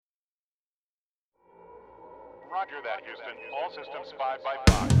Roger that, Houston. All systems 5 by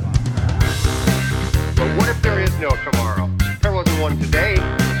 5. But what if there is no tomorrow? There wasn't one today.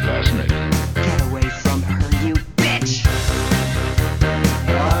 Fascinating. Get away from her, you bitch!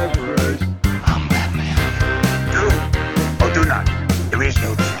 Hi, Bruce. I'm Batman. Do or do not. There is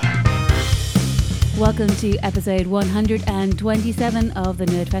no try. Welcome to episode 127 of the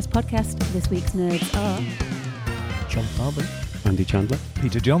Nerdfest podcast. This week's nerds are John Farben, Andy Chandler,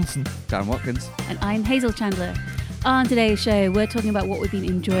 Peter Johnson, Dan Watkins, and I'm Hazel Chandler. On today's show, we're talking about what we've been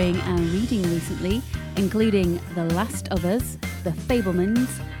enjoying and reading recently, including The Last of Us, The Fabelmans,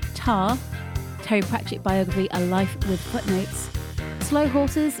 Tar, Terry Pratchett biography A Life with Footnotes, Slow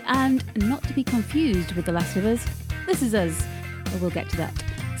Horses, and not to be confused with The Last of Us, This Is Us. But we'll get to that.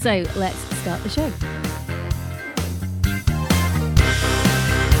 So let's start the show.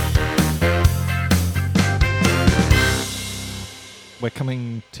 We're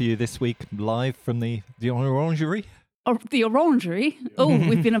coming to you this week live from the Orangery. Oh, the Orangery? Oh,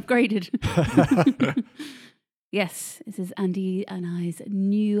 we've been upgraded. Yes, this is Andy and I's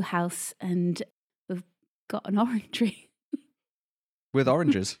new house, and we've got an orangery. with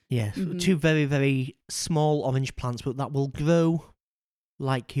oranges. Yeah, two very, very small orange plants, but that will grow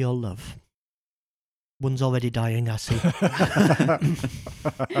like your love. One's already dying, I see.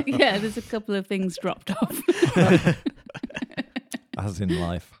 Yeah, there's a couple of things dropped off. As in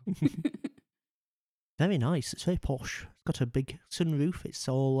life. Very nice. It's very posh. It's got a big sunroof. It's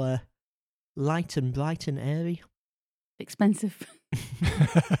all light and bright and airy. Expensive.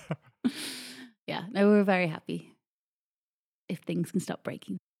 Yeah, no, we're very happy if things can stop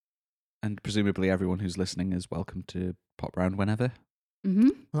breaking. And presumably everyone who's listening is welcome to pop round whenever. Mm-hmm.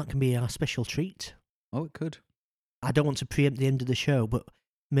 That can be our special treat. Oh, it could. I don't want to preempt the end of the show, but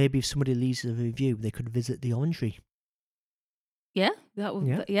maybe if somebody leaves a review, they could visit the orangery. Yeah, that would.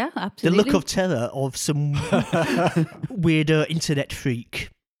 Yeah. Yeah, The absolutely. look of terror of some weirdo internet freak.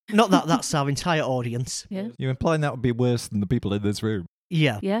 Not that that's our entire audience. Yeah. You're implying that would be worse than the people in this room.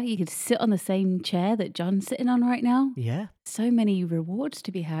 Yeah. Yeah, you could sit on the same chair that John's sitting on right now. Yeah. So many rewards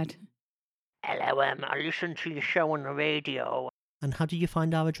to be had. Hello, I listened to your show on the radio. And how do you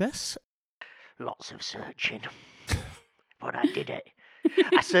find our address? Lots of searching. But I did it.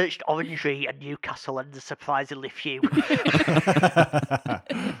 I searched Orangery and Newcastle and there's surprisingly few.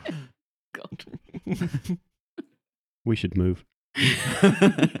 God. We should move.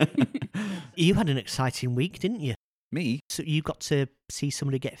 You had an exciting week, didn't you? Me? So you got to see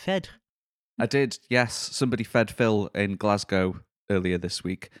somebody get fed. I did, yes. Somebody fed Phil in Glasgow earlier this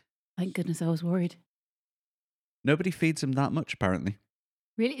week. Thank goodness, I was worried. Nobody feeds him that much, apparently.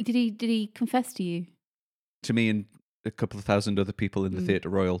 Really? Did he confess to you? To me and a couple of thousand other people in the Theatre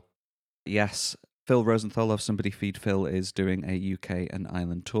Royal. Yes, Phil Rosenthal of Somebody Feed Phil is doing a UK and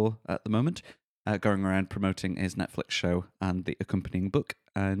Ireland tour at the moment, going around promoting his Netflix show and the accompanying book.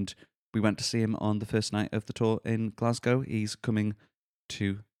 And we went to see him on the first night of the tour in Glasgow. He's coming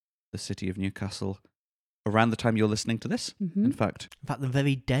to the city of Newcastle around the time you're listening to this, in fact. In fact, the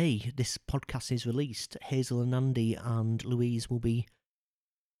very day this podcast is released, Hazel and Andy and Louise will be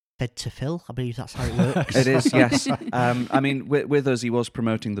fed to Phil. I believe that's how it works. It is, yes. I mean, with us, he was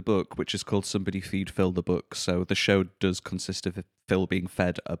promoting the book, which is called Somebody Feed Phil the Book. So the show does consist of Phil being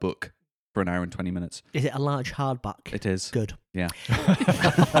fed a book for an hour and 20 minutes. Is it a large hardback? It is. Good. Yeah.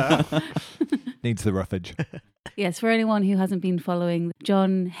 Needs the roughage. Yes, for anyone who hasn't been following,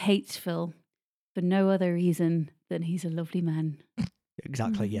 John hates Phil for no other reason than he's a lovely man.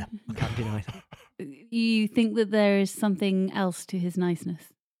 Exactly, yeah. I can't deny that. You think that there is something else to his niceness?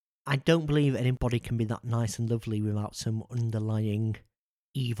 I don't believe anybody can be that nice and lovely without some underlying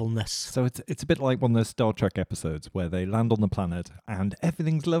evilness. So it's a bit like one of those Star Trek episodes where they land on the planet and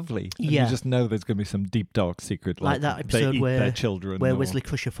everything's lovely. And Yeah. you just know there's going to be some deep, dark secret. Like that they episode eat where their children. where or- Wesley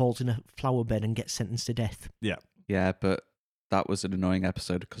Crusher falls in a flower bed and gets sentenced to death. Yeah. Yeah, but that was an annoying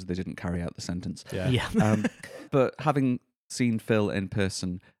episode because they didn't carry out the sentence. Yeah. Yeah. But having seen Phil in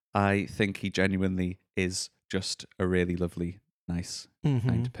person, I think he genuinely is just a really lovely, nice,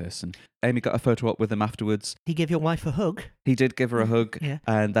 kind person. Amy got a photo up with him afterwards. He gave your wife a hug. He did give her a hug, Yeah.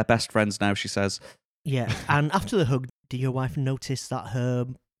 and they're best friends now, she says. Yeah. And after the hug, did your wife notice that her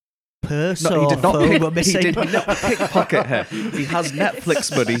purse No, or he did not phone were missing? He did not pickpocket her. He has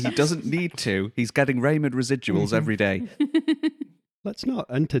Netflix money. He doesn't need to. He's getting Raymond residuals every day. Let's not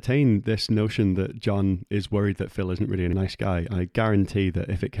entertain this notion that John is worried that Phil isn't really a nice guy. I guarantee that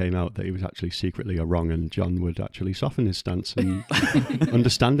if it came out that he was actually secretly a wrong and John would actually soften his stance and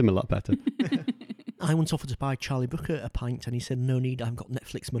understand him a lot better. I once offered to buy Charlie Brooker a pint and he said, no need, I've got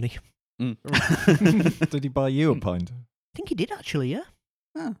Netflix money. Did he buy you a pint? I think he did actually, yeah.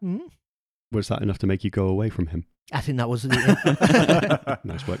 Oh. Was that enough to make you go away from him? I think that was the.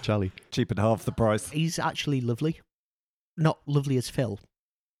 Nice work, Charlie. Cheap at half the price. He's actually lovely. Not lovely as Phil.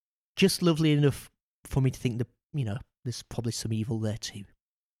 Just lovely enough for me to think that, there's probably some evil there too.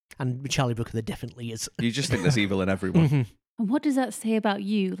 And Charlie Brooker, there definitely is. You just think there's evil in everyone. Mhm. And what does that say about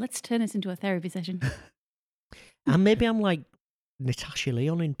you? Let's turn this into a therapy session. And maybe I'm like Natasha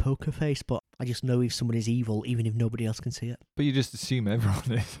Lyonne in Poker Face, but I just know if somebody's evil, even if nobody else can see it. But you just assume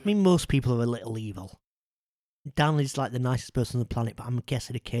everyone is. I mean, most people are a little evil. Dan is like the nicest person on the planet, but I'm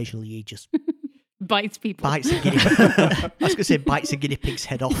guessing occasionally he just Bites people. bites a guinea I was going to say bites a guinea pig's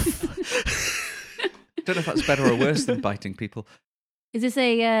head off. Don't know if that's better or worse than biting people. Is this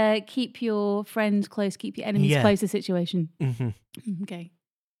a keep your friends close, keep your enemies Yeah. closer situation? hmm Okay.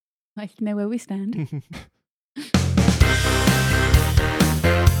 I know where we stand.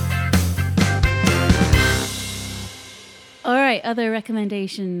 All right, other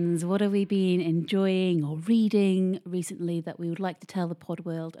recommendations. What have we been enjoying or reading recently that we would like to tell the pod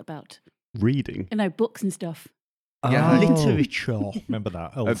world about? Reading. No, books and stuff. Yeah. Literature. Remember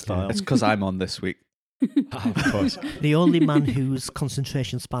that old style. It's because I'm on this week. Oh, of course. The only man whose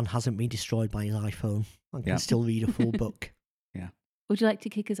concentration span hasn't been destroyed by his iPhone and can Yeah. still read a full book. Would you like to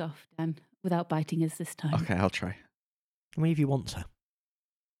kick us off, Dan, without biting us this time? Okay, I'll try. I mean, if you want to.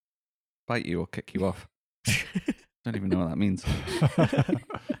 Bite you or kick you off. Don't even know what that means.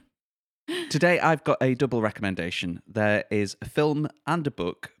 Today I've got a double recommendation. There is a film and a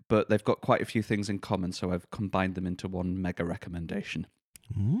book, but they've got quite a few things in common, so I've combined them into one mega recommendation.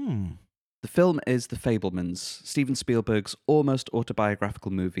 The film is The Fabelmans, Steven Spielberg's almost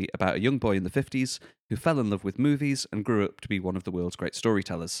autobiographical movie about a young boy in the 50s who fell in love with movies and grew up to be one of the world's great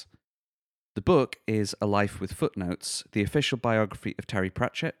storytellers. The book is A Life with Footnotes, the official biography of Terry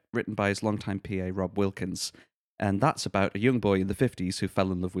Pratchett, written by his longtime PA Rob Wilkins, and that's about a young boy in the 50s who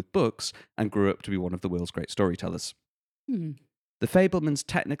fell in love with books and grew up to be one of the world's great storytellers. Hmm. The Fabelmans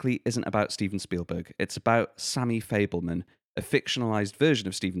technically isn't about Steven Spielberg, it's about Sammy Fabelman, a fictionalized version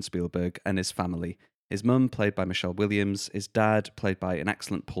of Steven Spielberg and his family. His mum, played by Michelle Williams, his dad, played by an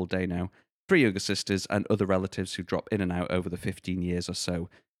excellent Paul Dano, 3 younger sisters, and other relatives who drop in and out over the 15 years or so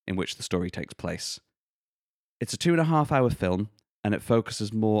in which the story takes place. It's a 2.5-hour film, and it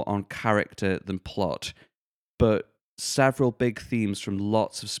focuses more on character than plot, but several big themes from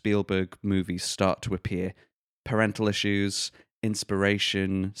lots of Spielberg movies start to appear. Parental issues,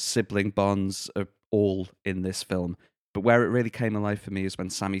 inspiration, sibling bonds are all in this film. But where it really came alive for me is when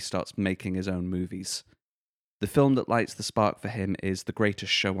Sammy starts making his own movies. The film that lights the spark for him is The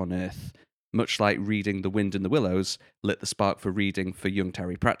Greatest Show on Earth, much like reading The Wind in the Willows lit the spark for reading for young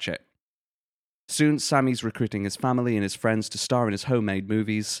Terry Pratchett. Soon, Sammy's recruiting his family and his friends to star in his homemade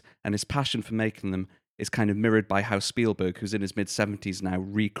movies, and his passion for making them is kind of mirrored by how Spielberg, who's in his mid-70s now,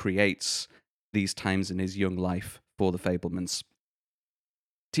 recreates these times in his young life for The Fabelmans.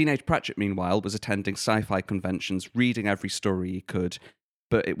 Teenage Pratchett, meanwhile, was attending sci-fi conventions, reading every story he could,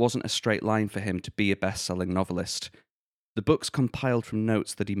 but it wasn't a straight line for him to be a best-selling novelist. The book's compiled from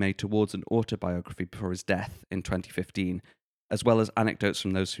notes that he made towards an autobiography before his death in 2015, as well as anecdotes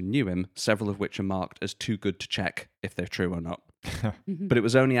from those who knew him, several of which are marked as too good to check if they're true or not. But it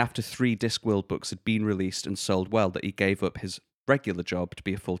was only after 3 Discworld books had been released and sold well that he gave up his regular job to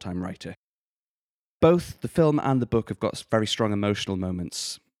be a full-time writer. Both the film and the book have got very strong emotional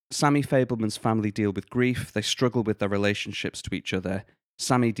moments. Sammy Fabelman's family deal with grief, they struggle with their relationships to each other.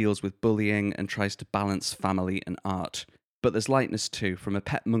 Sammy deals with bullying and tries to balance family and art. But there's lightness too, from a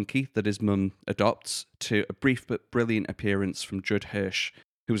pet monkey that his mum adopts to a brief but brilliant appearance from Judd Hirsch,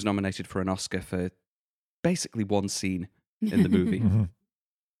 who was nominated for an Oscar for basically one scene in the movie.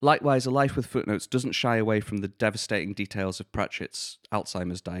 Likewise, A Life with Footnotes doesn't shy away from the devastating details of Pratchett's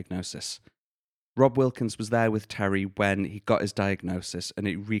Alzheimer's diagnosis. Rob Wilkins was there with Terry when he got his diagnosis, and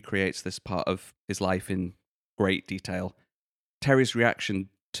it recreates this part of his life in great detail. Terry's reaction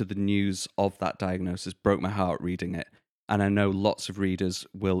to the news of that diagnosis broke my heart reading it, and I know lots of readers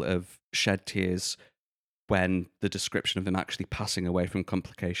will have shed tears when the description of him actually passing away from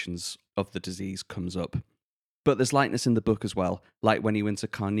complications of the disease comes up. But there's lightness in the book as well, like when he wins a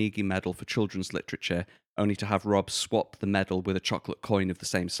Carnegie Medal for children's literature, only to have Rob swap the medal with a chocolate coin of the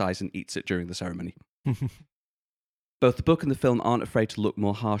same size and eats it during the ceremony. Both the book and the film aren't afraid to look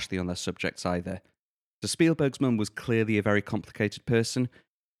more harshly on their subjects either. So Spielberg's mum was clearly a very complicated person.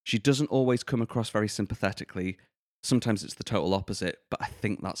 She doesn't always come across very sympathetically. Sometimes it's the total opposite, but I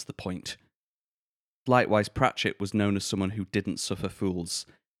think that's the point. Likewise, Pratchett was known as someone who didn't suffer fools,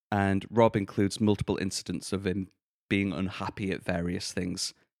 and Rob includes multiple incidents of him being unhappy at various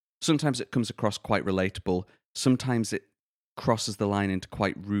things. Sometimes it comes across quite relatable, sometimes it crosses the line into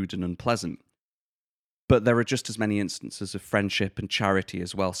quite rude and unpleasant. But there are just as many instances of friendship and charity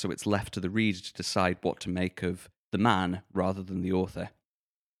as well, so it's left to the reader to decide what to make of the man rather than the author.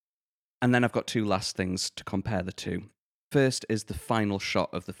 And then I've got two last things to compare the two. First is the final shot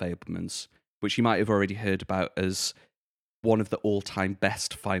of The Fabelmans, which you might have already heard about as one of the all-time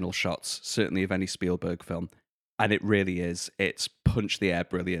best final shots, certainly of any Spielberg film. And it really is. It's punch the air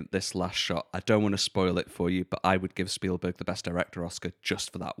brilliant, this last shot. I don't want to spoil it for you, but I would give Spielberg the Best Director Oscar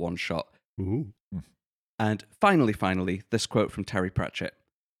just for that one shot. Ooh. And finally, this quote from Terry Pratchett.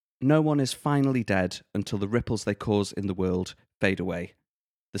 No one is finally dead until the ripples they cause in the world fade away.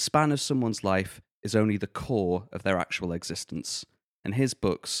 The span of someone's life is only the core of their actual existence. And his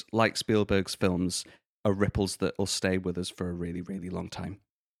books, like Spielberg's films, are ripples that will stay with us for a really, really long time.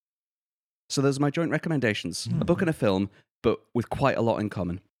 So those are my joint recommendations. A book and a film, but with quite a lot in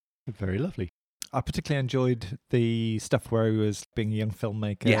common. Very lovely. I particularly enjoyed the stuff where he was being a young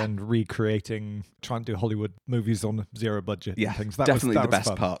filmmaker and recreating, trying to do Hollywood movies on a zero budget and things. That definitely was the best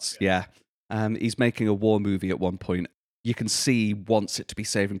fun. parts. Yeah. He's making a war movie at one point. You can see he wants it to be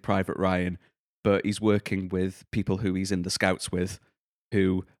Saving Private Ryan, but he's working with people who he's in the Scouts with,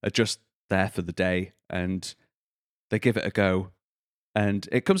 who are just there for the day, and they give it a go. And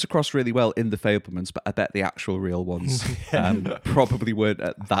it comes across really well in The Fabelmans, but I bet the actual real ones probably weren't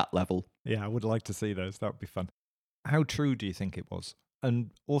at that level. Yeah, I would like to see those. That would be fun. How true do you think it was?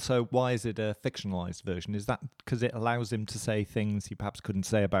 And also, why is it a fictionalized version? Is that because it allows him to say things he perhaps couldn't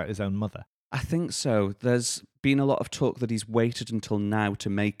say about his own mother? I think so. There's been a lot of talk that he's waited until now to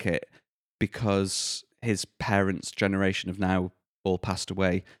make it because his parents' generation have now all passed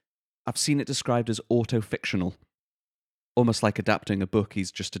away. I've seen it described as auto-fictional. Almost like adapting a book,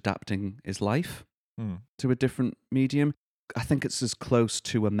 he's just adapting his life to a different medium. I think it's as close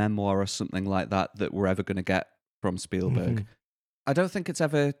to a memoir or something like that that we're ever going to get from Spielberg. I don't think it's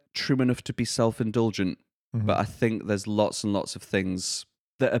ever true enough to be self-indulgent, but I think there's lots and lots of things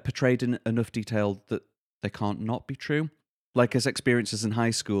that are portrayed in enough detail that they can't not be true. Like his experiences in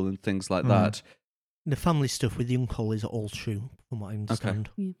high school and things like that. The family stuff with the uncle is all true, from what I understand.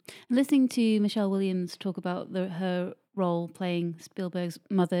 Yeah. Listening to Michelle Williams talk about her role playing Spielberg's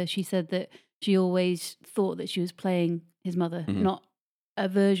mother, she said that she always thought that she was playing his mother, not a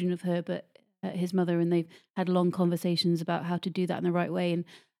version of her, but his mother, and they've had long conversations about how to do that in the right way. And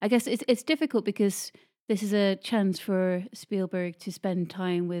I guess it's difficult because this is a chance for Spielberg to spend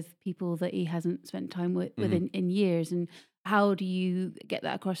time with people that he hasn't spent time with in years. And how do you get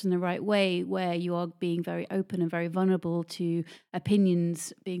that across in the right way where you are being very open and very vulnerable to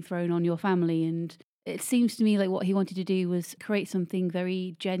opinions being thrown on your family? And it seems to me like what he wanted to do was create something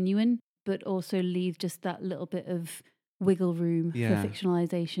very genuine, but also leave just that little bit of wiggle room for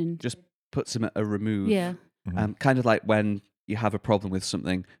fictionalization. Just puts him at a remove. Yeah. Kind of like when you have a problem with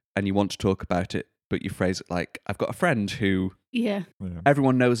something and you want to talk about it, but you phrase it like, I've got a friend who... Yeah.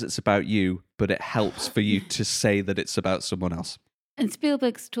 Everyone knows it's about you, but it helps for you to say that it's about someone else. And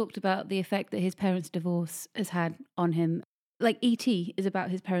Spielberg's talked about the effect that his parents' divorce has had on him. Like E.T. is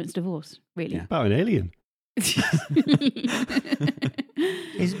about his parents' divorce, really. Yeah. About an alien.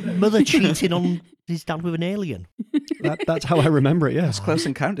 His mother cheating on his dad with an alien. That's how I remember it, yeah. It's Close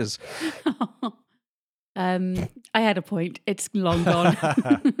Encounters. I had a point. It's long gone.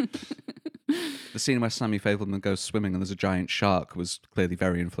 The scene where Sammy Fabelman goes swimming and there's a giant shark was clearly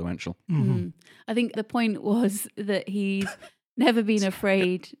very influential. I think the point was that he's never been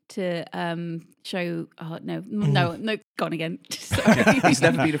afraid to show... Oh, no, gone again. Sorry. He's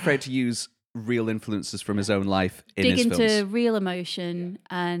never been afraid to use real influences from his own life in Dig his into films. real emotion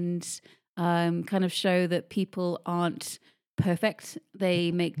and kind of show that people aren't perfect.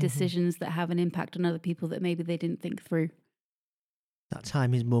 They make decisions that have an impact on other people that maybe they didn't think through. That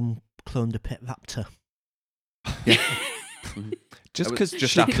time his mum cloned a pet raptor. Yeah. Just That was because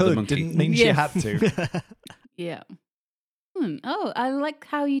just she after the could monkey. didn't mean she had to. Yeah. Oh, I like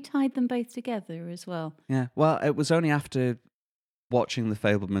how you tied them both together as well. Yeah. Well, it was only after watching The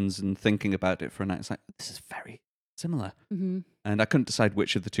Fabelmans and thinking about it for a night, it's like, this is very similar. And I couldn't decide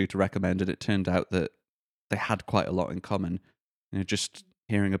which of the two to recommend, and it turned out that they had quite a lot in common. You know, just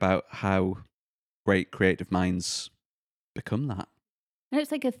hearing about how great creative minds become that. And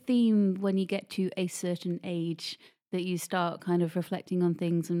it's like a theme when you get to a certain age that you start kind of reflecting on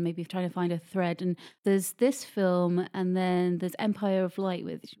things and maybe trying to find a thread. And there's this film, and then there's Empire of Light,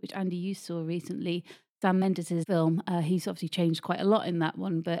 which Andy, you saw recently, Sam Mendes' film. He's obviously changed quite a lot in that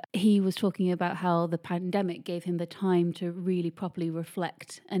one, but he was talking about how the pandemic gave him the time to really properly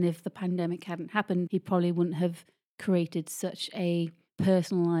reflect. And if the pandemic hadn't happened, he probably wouldn't have created such a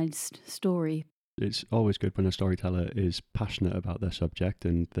personalized story. It's always good when a storyteller is passionate about their subject,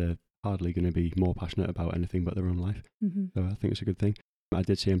 and they're hardly going to be more passionate about anything but their own life. Mm-hmm. So I think it's a good thing. I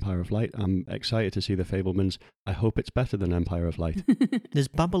did see Empire of Light. I'm excited to see The Fabelmans. I hope it's better than Empire of Light. There's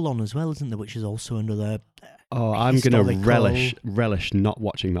Babylon as well, isn't there? Which is also another. Oh, I'm going to historical- relish not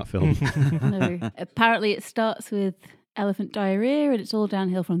watching that film. No. Apparently, it starts with elephant diarrhea, and it's all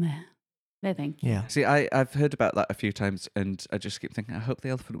downhill from there. No thank you. Yeah. See, I've heard about that a few times, and I just keep thinking, I hope the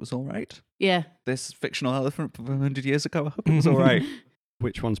elephant was all right. Yeah. This fictional elephant from 100 years ago, I hope it was all right.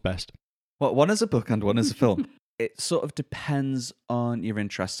 Which one's best? Well, one is a book and one is a film. It sort of depends on your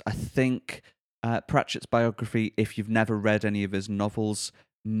interests. I think Pratchett's biography, if you've never read any of his novels,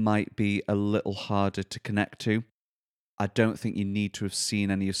 might be a little harder to connect to. I don't think you need to have seen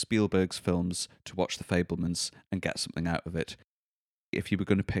any of Spielberg's films to watch The Fabelmans and get something out of it. If you were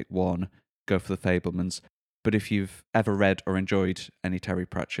going to pick one, go for The Fabelmans. But if you've ever read or enjoyed any Terry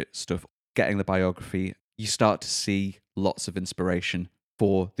Pratchett stuff, getting the biography, you start to see lots of inspiration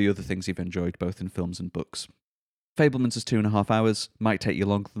for the other things you've enjoyed, both in films and books. Fabelmans is 2.5 hours. Might take you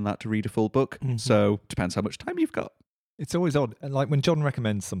longer than that to read a full book. Mm-hmm. So depends how much time you've got. It's always odd. And like when John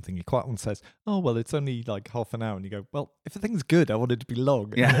recommends something, he quite often says, oh, well, it's only like half an hour. And you go, well, if a thing's good, I want it to be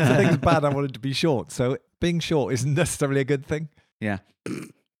long. Yeah. If a thing's bad, I want it to be short. So being short isn't necessarily a good thing. Yeah.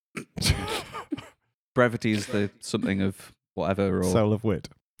 Brevity is the something of whatever. Or Soul of wit.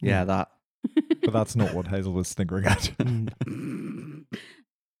 yeah, that. But that's not what Hazel was sniggering at.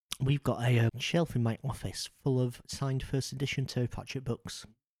 We've got a shelf in my office full of signed first edition Terry Pratchett books.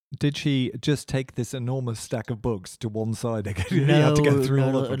 Did she just take this enormous stack of books to one side again? You had to go through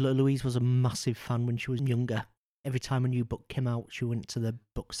all of them. Louise was a massive fan when she was younger. Every time a new book came out, she went to the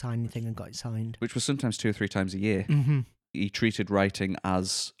book signing thing and got it signed. Which was sometimes 2 or 3 times a year. Mm-hmm. He treated writing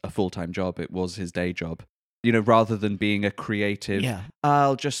as a full-time job. It was his day job. You know, rather than being a creative, Yeah.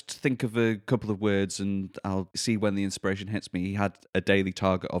 I'll just think of a couple of words and I'll see when the inspiration hits me. He had a daily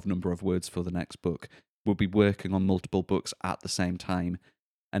target of number of words for the next book. We'll be working on multiple books at the same time.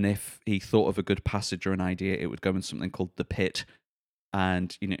 And if he thought of a good passage or an idea, it would go in something called the pit.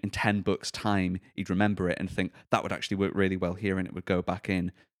 And, you know, in 10 books' time, he'd remember it and think, that would actually work really well here, and it would go back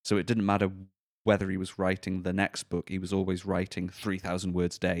in. So it didn't matter whether he was writing the next book, he was always writing 3,000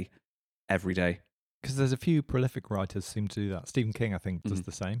 words a day, every day. Because there's a few prolific writers seem to do that. Stephen King, I think, does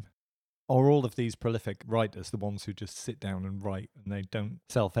the same. Or all of these prolific writers, the ones who just sit down and write and they don't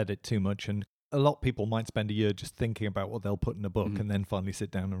self-edit too much. And a lot of people might spend a year just thinking about what they'll put in a book and then finally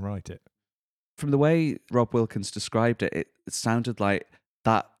sit down and write it. From the way Rob Wilkins described it, it sounded like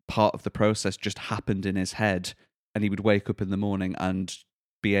that part of the process just happened in his head, and he would wake up in the morning and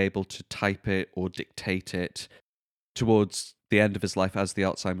be able to type it or dictate it. Towards the end of his life, as the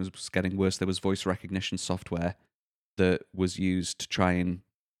Alzheimer's was getting worse, there was voice recognition software that was used to try and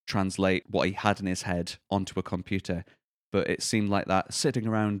translate what he had in his head onto a computer. But it seemed like that, sitting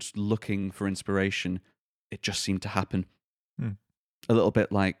around looking for inspiration, it just seemed to happen. A little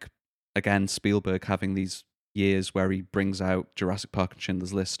bit like, again, Spielberg having these years where he brings out Jurassic Park and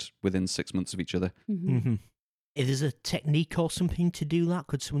Schindler's List within 6 months of each other. Mm-hmm. If there's a technique or something to do that,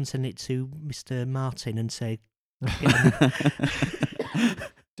 could someone send it to Mr. Martin and say,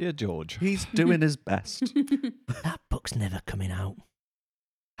 Dear George. He's doing his best. that book's never coming out.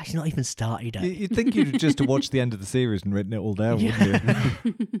 It's not even started yet. You'd think you'd just have watched the end of the series and written it all down, wouldn't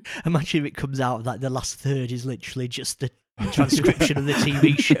you? Imagine if it comes out like the last third is literally just the transcription of the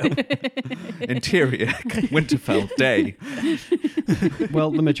TV show. Interior, Winterfell, day. Well,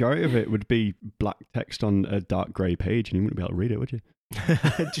 the majority of it would be black text on a dark grey page, and you wouldn't be able to read it, would you?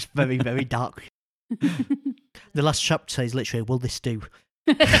 Just very, very dark. The last chapter is literally, will this do?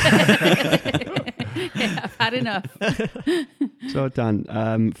 Yeah, I've had enough. So,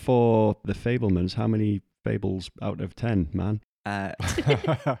 Dan, for the Fabelmans, how many fables out of 10, man?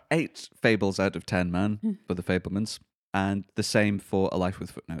 8 fables out of 10, man, for the Fabelmans. And the same for A Life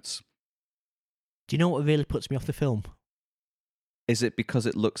with Footnotes. Do you know what really puts me off the film? Is it because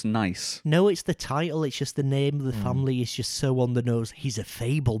it looks nice? No, it's the title. It's just the name of the family is just so on the nose. He's a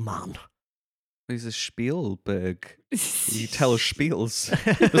Fabelman. He's a Spielberg. He tells spiels,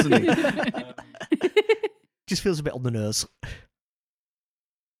 doesn't he? Just feels a bit on the nose.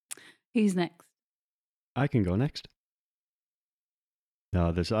 Who's next? I can go next.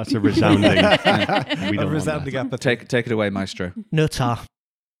 No, that's a resounding. We don't want that. apathy. Take it away, Maestro. No tar.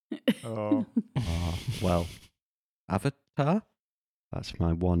 Oh. Oh, well, Avatar? that's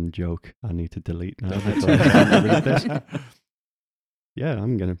my one joke I need to delete now. before I can't read this. Yeah,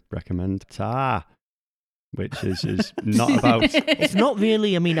 I'm going to recommend Tar, which is not about... It's not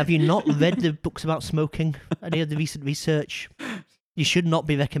really. I mean, have you not read the books about smoking? Any of the recent research? You should not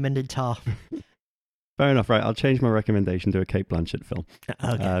be recommending tar. Fair enough, right? I'll change my recommendation to a Kate Blanchett film.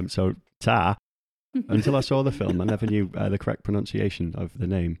 Okay. So Tar, until I saw the film, I never knew the correct pronunciation of the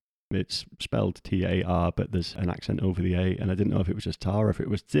name. It's spelled T-A-R, but there's an accent over the A, and I didn't know if it was just Tar or if it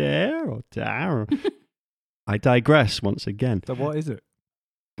was Tar or Tar. I digress once again. So what is it?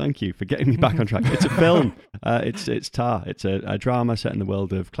 Thank you for getting me back on track. It's a film. It's Tar. It's a drama set in the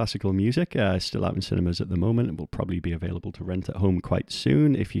world of classical music. Still out in cinemas at the moment and will probably be available to rent at home quite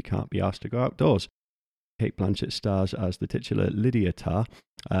soon if you can't be asked to go outdoors. Kate Blanchett stars as the titular Lydia Tar,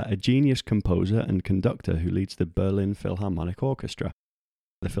 a genius composer and conductor who leads the Berlin Philharmonic Orchestra.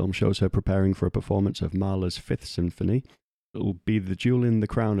 The film shows her preparing for a performance of Mahler's Fifth Symphony. It will be the jewel in the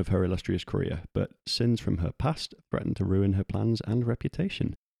crown of her illustrious career, but sins from her past threaten to ruin her plans and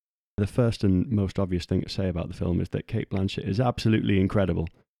reputation. The first and most obvious thing to say about the film is that Kate Blanchett is absolutely incredible.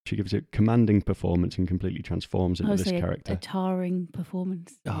 She gives a commanding performance and completely transforms into this character. A tarring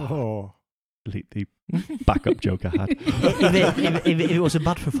performance. Oh. The backup joke I had. if it was a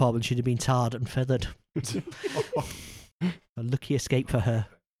bad performance, she'd have been tarred and feathered. A lucky escape for her.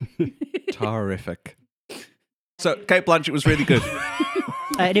 TARiffic. So, Kate Blanchett was really good.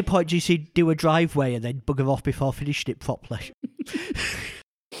 At any point, do you see do a driveway and then bugger off before finishing it properly?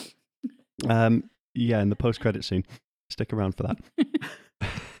 Yeah, in the post-credit scene. Stick around for that.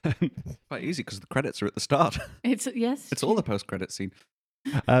 Quite easy because the credits are at the start. It's all the post-credit scene.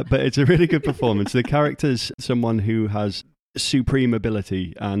 But it's a really good performance. The character's someone who has supreme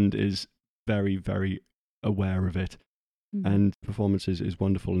ability and is very, very aware of it. And performance is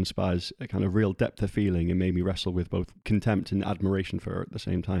wonderful, inspires a kind of real depth of feeling and made me wrestle with both contempt and admiration for her at the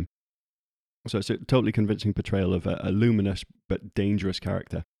same time. So it's a totally convincing portrayal of a luminous but dangerous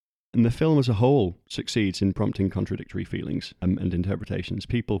character. And the film as a whole succeeds in prompting contradictory feelings and interpretations.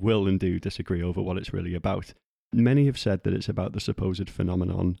 People will and do disagree over what it's really about. Many have said that it's about the supposed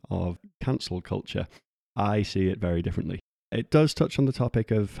phenomenon of cancel culture. I see it very differently. It does touch on the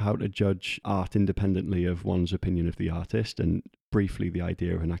topic of how to judge art independently of one's opinion of the artist, and briefly the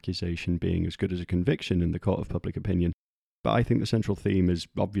idea of an accusation being as good as a conviction in the court of public opinion. But I think the central theme is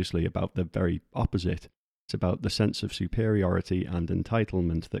obviously about the very opposite. It's about the sense of superiority and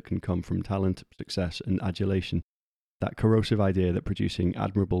entitlement that can come from talent, success, and adulation. That corrosive idea that producing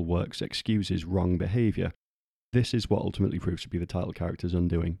admirable works excuses wrong behaviour. This is what ultimately proves to be the title character's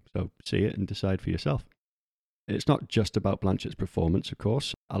undoing, so see it and decide for yourself. It's not just about Blanchett's performance, of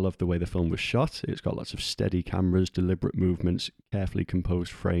course. I love the way the film was shot. It's got lots of steady cameras, deliberate movements, carefully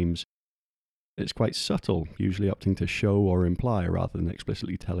composed frames. It's quite subtle, usually opting to show or imply rather than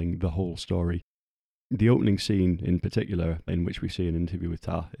explicitly telling the whole story. The opening scene, in particular, in which we see an interview with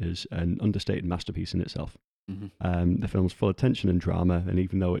Tar, is an understated masterpiece in itself. The film's full of tension and drama, and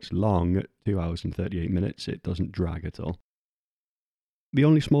even though it's long, at 2 hours and 38 minutes, it doesn't drag at all. The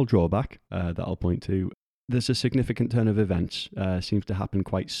only small drawback that I'll point to, there's a significant turn of events, seems to happen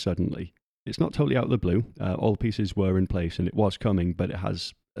quite suddenly. It's not totally out of the blue. All pieces were in place and it was coming, but it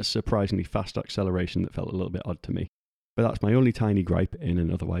has a surprisingly fast acceleration that felt a little bit odd to me. But that's my only tiny gripe in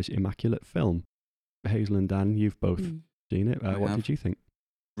an otherwise immaculate film. Hazel and Dan, you've both seen it. What did you think?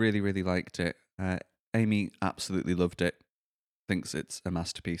 Really, really liked it. Amy absolutely loved it. Thinks it's a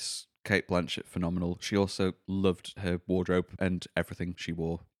masterpiece. Kate Blanchett, phenomenal. She also loved her wardrobe and everything she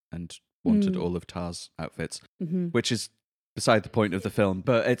wore and wanted all of Tar's outfits, which is beside the point of the film.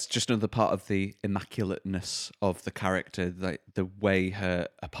 But it's just another part of the immaculateness of the character, like the way her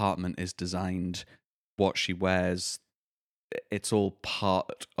apartment is designed, what she wears. It's all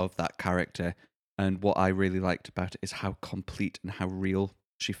part of that character. And what I really liked about it is how complete and how real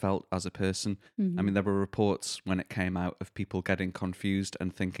she felt as a person. I mean, there were reports when it came out of people getting confused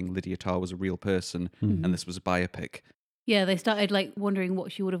and thinking Lydia Tar was a real person and this was a biopic. Yeah, they started like wondering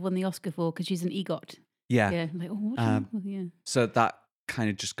what she would have won the Oscar for because she's an EGOT. Yeah. Like, oh, what So that kind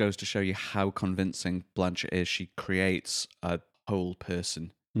of just goes to show you how convincing Blanchett is. She creates a whole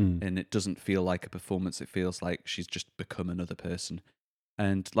person and it doesn't feel like a performance. It feels like she's just become another person.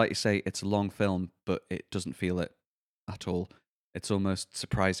 And like you say, it's a long film, but it doesn't feel it at all. It's almost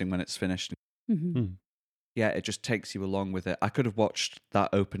surprising when it's finished. Yeah, it just takes you along with it. I could have watched that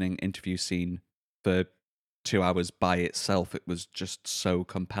opening interview scene for 2 hours by itself. It was just so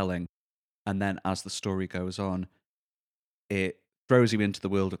compelling. And then as the story goes on, it throws you into the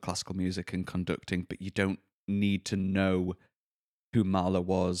world of classical music and conducting, but you don't need to know who Mahler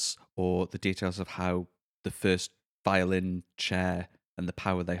was or the details of how the first violin chair and the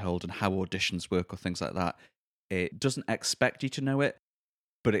power they hold and how auditions work or things like that. It doesn't expect you to know it,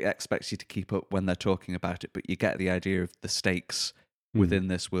 but it expects you to keep up when they're talking about it. But you get the idea of the stakes within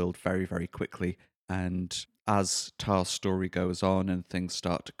this world very, very quickly. And as Tar's story goes on and things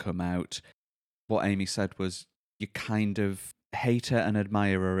start to come out, what Amy said was you kind of hate her and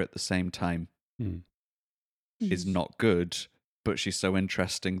admire her at the same time. Is not good, but she's so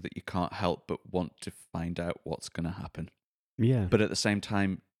interesting that you can't help but want to find out what's going to happen. Yeah. But at the same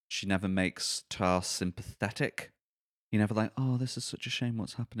time, she never makes Tar sympathetic. You're never like, oh, this is such a shame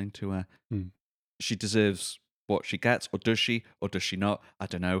what's happening to her. She deserves what she gets, or does she not? I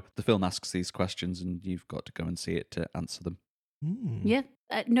don't know. The film asks these questions and you've got to go and see it to answer them. Yeah.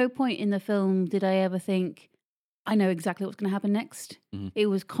 At no point in the film did I ever think, I know exactly what's going to happen next. It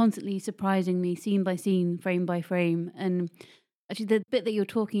was constantly surprising me, scene by scene, frame by frame. And actually, the bit that you're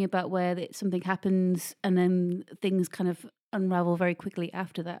talking about where something happens and then things kind of unravel very quickly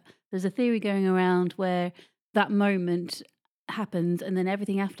after that. There's a theory going around where that moment happens and then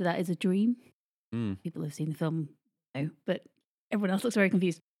everything after that is a dream. People have seen the film, but everyone else looks very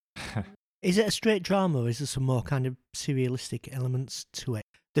confused. Is it a straight drama, or is there some more kind of surrealistic elements to it?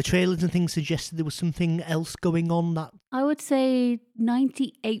 The trailers and things suggested there was something else going on that... I would say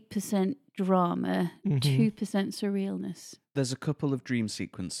 98% drama, 2% surrealness. There's a couple of dream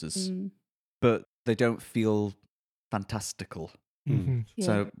sequences, but they don't feel fantastical.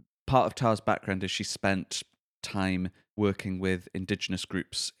 So part of Tar's background is she spent time working with indigenous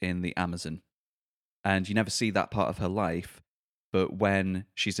groups in the Amazon. And you never see that part of her life, but when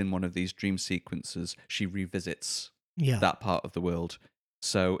she's in one of these dream sequences, she revisits that part of the world.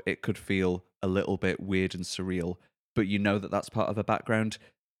 So it could feel a little bit weird and surreal, but you know that that's part of her background.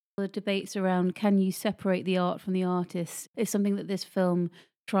 The debates around can you separate the art from the artist is something that this film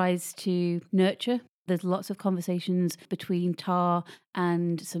tries to nurture. There's lots of conversations between Tar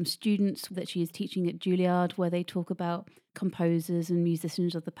and some students that she is teaching at Juilliard where they talk about composers and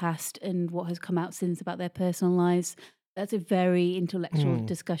musicians of the past and what has come out since about their personal lives. That's a very intellectual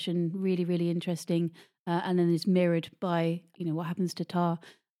discussion, really, really interesting. And then is mirrored by, what happens to Tar.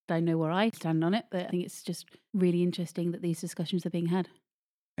 I know where I stand on it, but I think it's just really interesting that these discussions are being had.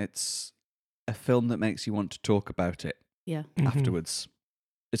 It's a film that makes you want to talk about it afterwards.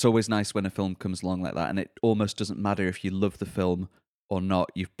 It's always nice when a film comes along like that, and it almost doesn't matter if you love the film or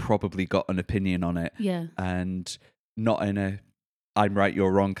not. You've probably got an opinion on it. Yeah. And not in a I'm right,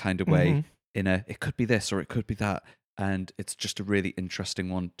 you're wrong kind of way. In a it could be this or it could be that. And it's just a really interesting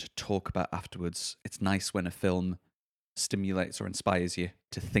one to talk about afterwards. It's nice when a film stimulates or inspires you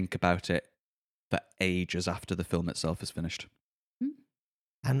to think about it for ages after the film itself is finished.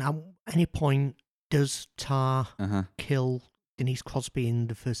 And at any point, does Tar kill Denise Crosby in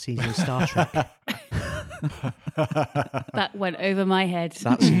the first season of Star Trek? That went over my head.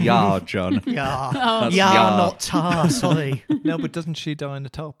 That's Yar, John. Yar. That's Yar, Yar. not Tar, sorry. No, but doesn't she die in a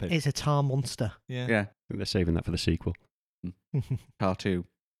tar pit? It's a Tar monster. Yeah. I think they're saving that for the sequel. Tar 2.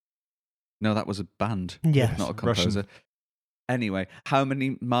 No, that was a band. Yes. Not a composer. Russian. Anyway, how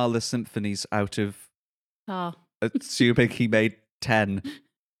many Mahler symphonies out of Tar. assuming he made 10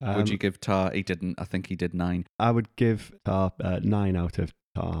 would you Um, give Tar? He didn't. I think he did 9. I would give Tar 9 out of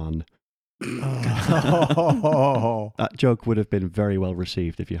 10. Oh. That joke would have been very well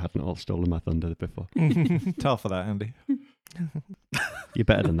received if you hadn't all stolen my thunder before. Tar for that, Andy. You're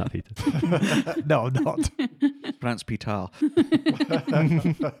better than that, Peter. No, I'm not. Pronounced Petar.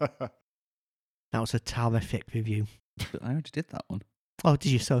 That was a TARiffic review. I already did that one. Oh,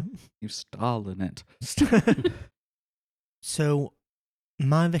 did you? So, You've stolen it. so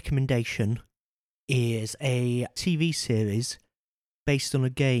my recommendation is a TV series based on a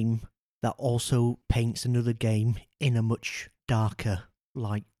game that also paints another game in a much darker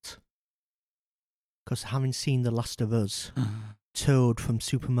light. Because having seen The Last of Us, Toad from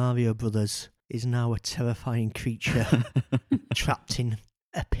Super Mario Brothers is now a terrifying creature trapped in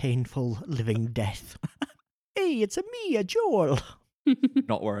a painful living death. Hey, it's me, a Joel.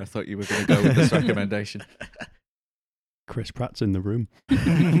 Not where I thought you were going to go with this recommendation. Chris Pratt's in the room.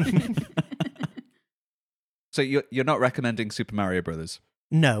 So you're not recommending Super Mario Brothers?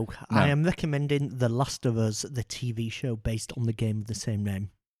 No, I am recommending The Last of Us, the TV show based on the game of the same name.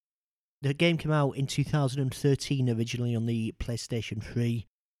 The game came out in 2013 originally on the PlayStation 3.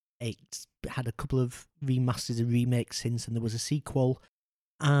 It had a couple of remasters and remakes since, and there was a sequel.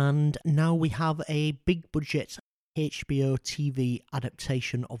 And now we have a big budget HBO TV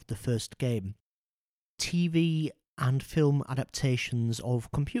adaptation of the first game. TV and film adaptations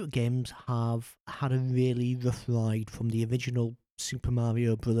of computer games have had a really rough ride, from the original Super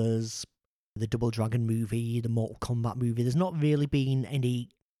Mario Brothers, the Double Dragon movie, the Mortal Kombat movie. There's not really been any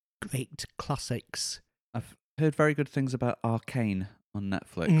great classics. I've heard very good things about Arcane on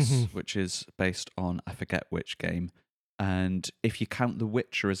Netflix, which is based on, I forget which game. And if you count The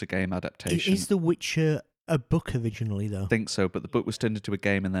Witcher as a game adaptation... Is The Witcher a book originally, though. I think so, but the book was turned into a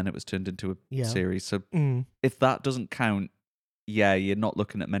game and then it was turned into a Yeah. series. So Mm. if that doesn't count, yeah, you're not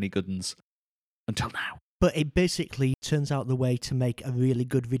looking at many good ones until now. But it basically turns out the way to make a really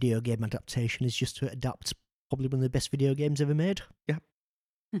good video game adaptation is just to adapt probably one of the best video games ever made. Yeah.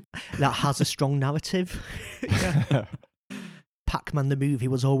 That has a strong narrative. Pac-Man the movie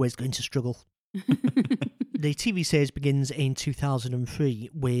was always going to struggle. The TV series begins in 2003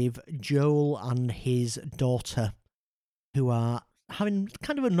 with Joel and his daughter, who are having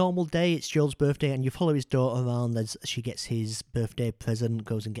kind of a normal day. It's Joel's birthday, and you follow his daughter around as she gets his birthday present,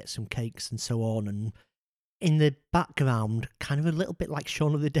 goes and gets some cakes and so on. And in the background, kind of a little bit like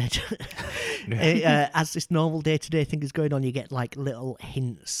Shaun of the Dead, as this normal day-to-day thing is going on, you get like little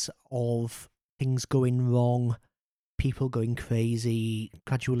hints of things going wrong, people going crazy,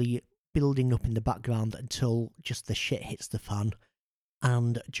 gradually building up in the background until just the shit hits the fan.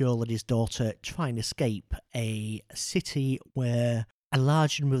 And Joel and his daughter try and escape a city where a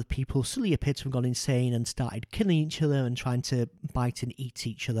large number of people suddenly appear to have gone insane and started killing each other and trying to bite and eat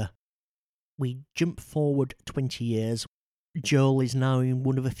each other. We jump forward 20 years. Joel is now in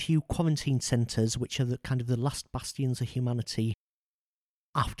one of a few quarantine centres, which are the last bastions of humanity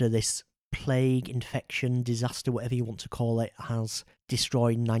after this plague, infection, disaster, whatever you want to call it, has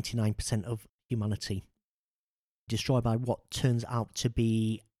destroyed 99% of humanity. Destroyed by what turns out to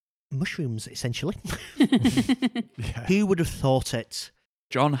be mushrooms, essentially. Yeah. Who would have thought it?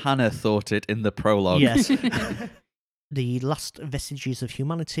 John Hannah thought it in the prologue. Yes. The last vestiges of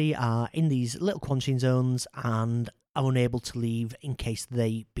humanity are in these little quarantine zones and are unable to leave in case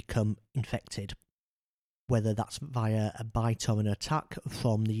they become infected. Whether that's via a bite or an attack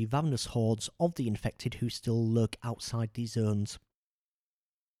from the ravenous hordes of the infected who still lurk outside these zones.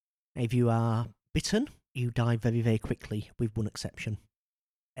 If you are bitten, you die very, very quickly, with one exception.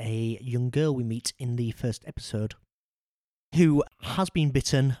 A young girl we meet in the first episode who has been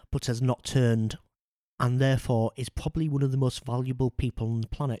bitten but has not turned, and therefore is probably one of the most valuable people on the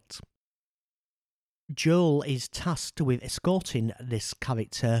planet. Joel is tasked with escorting this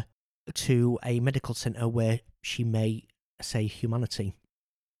character to a medical centre where she may save humanity.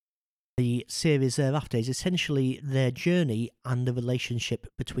 The series thereafter is essentially their journey and the relationship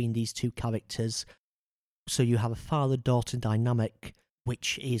between these two characters. So you have a father-daughter dynamic,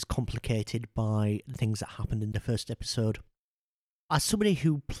 which is complicated by things that happened in the first episode. As somebody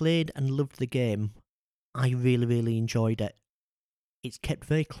who played and loved the game, I really, really enjoyed it. It's kept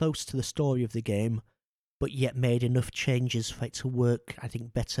very close to the story of the game, but yet made enough changes for it to work, I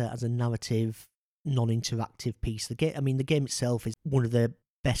think, better as a narrative, non-interactive piece. The game itself is one of the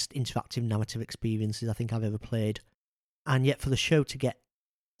best interactive narrative experiences I think I've ever played. And yet for the show to get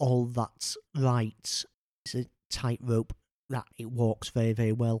all that right, it's a tightrope that it walks very,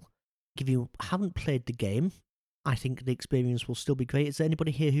 very well. If you haven't played the game, I think the experience will still be great. Is there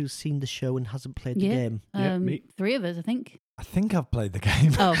anybody here who's seen the show and hasn't played the game? Yeah, me. 3 of us, I think. I think I've played the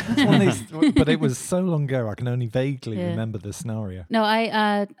game. Oh. It's one of these, but it was so long ago, I can only vaguely remember the scenario. No,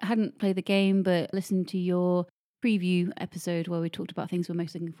 I hadn't played the game, but listened to your preview episode where we talked about things we're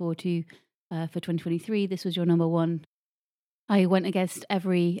most looking forward to for 2023. This was your number one. I went against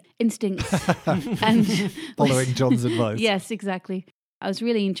every instinct and Following John's advice. Yes, exactly. I was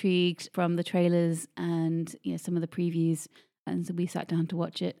really intrigued from the trailers and some of the previews, and so we sat down to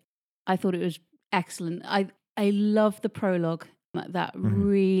watch it. I thought it was excellent. I love the prologue. That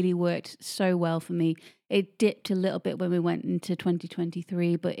really worked so well for me. It dipped a little bit when we went into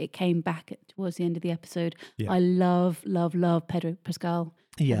 2023, but it came back towards the end of the episode. Yeah. I love Pedro Pascal.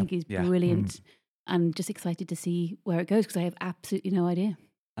 Yeah. I think he's brilliant. And just excited to see where it goes because I have absolutely no idea.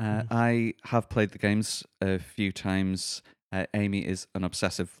 I have played the games a few times. Amy is an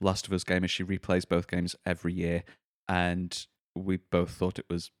obsessive Last of Us gamer. She replays both games every year, and we both thought it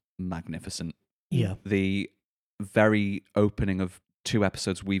was magnificent. Yeah. The very opening of 2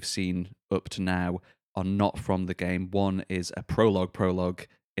 episodes we've seen up to now are not from the game. One is a prologue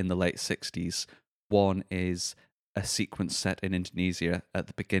in the late 60s. One is a sequence set in Indonesia at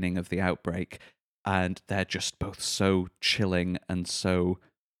the beginning of the outbreak, and they're just both so chilling and so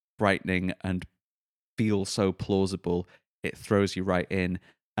frightening and feel so plausible. It throws you right in,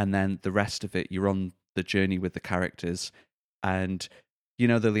 and then the rest of it, you're on the journey with the characters, and you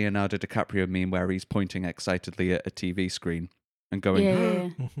know the Leonardo DiCaprio meme where he's pointing excitedly at a TV screen and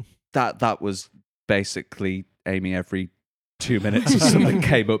going, that was basically Amy every 2 minutes or something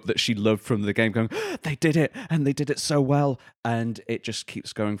came up that she loved from the game, going, they did it, and they did it so well. And it just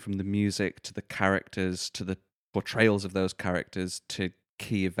keeps going from the music to the characters to the portrayals of those characters to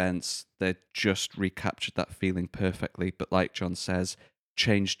key events. They just recaptured that feeling perfectly. But like John says,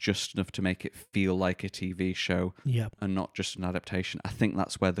 changed just enough to make it feel like a TV show Yeah. and not just an adaptation. I think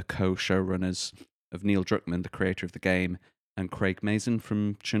that's where the co-showrunners of Neil Druckmann, the creator of the game, and Craig Mazin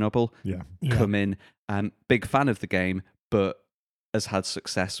from Chernobyl Yeah. come in. Big fan of the game, but has had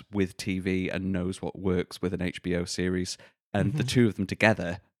success with TV and knows what works with an HBO series. And the two of them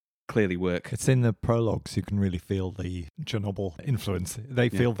together clearly work. It's in the prologues you can really feel the Chernobyl influence. They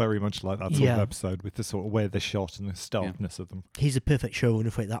feel very much like that sort of episode with the sort of where they're shot and the starkness of them. He's a perfect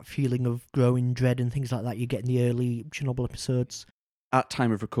showrunner for it, that feeling of growing dread and things like that you get in the early Chernobyl episodes. At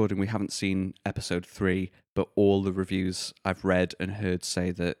time of recording, we haven't seen episode 3, but all the reviews I've read and heard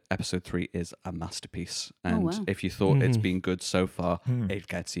say that episode 3 is a masterpiece. And wow. if you thought it's been good so far, it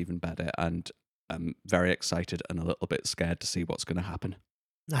gets even better. And I'm very excited and a little bit scared to see what's going to happen.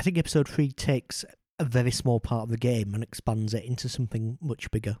 I think episode 3 takes a very small part of the game and expands it into something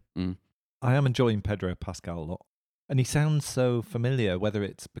much bigger. I am enjoying Pedro Pascal a lot. And he sounds so familiar, whether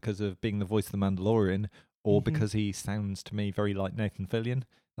it's because of being the voice of the Mandalorian or because he sounds to me very like Nathan Fillion,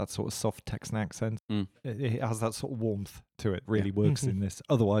 that sort of soft Texan accent. It has that sort of warmth to it, really works in this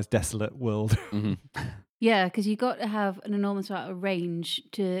otherwise desolate world. Yeah, because you got to have an enormous amount of range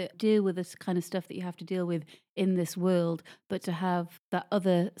to deal with this kind of stuff that you have to deal with in this world, but to have that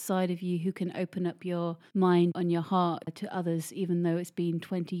other side of you who can open up your mind and your heart to others, even though it's been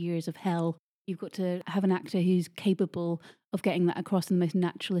 20 years of hell. You've got to have an actor who's capable of getting that across in the most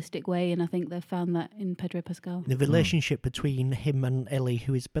naturalistic way, and I think they've found that in Pedro Pascal. The relationship between him and Ellie,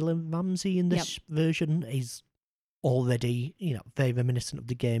 who is Bella Ramsey in this version, is already, very reminiscent of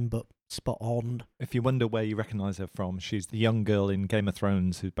the game, but spot on. If you wonder where you recognise her from, she's the young girl in Game of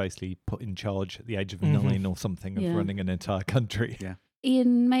Thrones who's basically put in charge at the age of 9 or something of running an entire country. Yeah.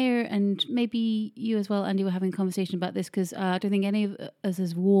 Ian Mayer and maybe you as well, Andy, were having a conversation about this because I don't think any of us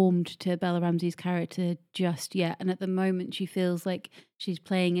has warmed to Bella Ramsey's character just yet. And at the moment, she feels like she's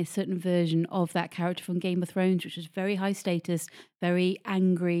playing a certain version of that character from Game of Thrones, which is very high status, very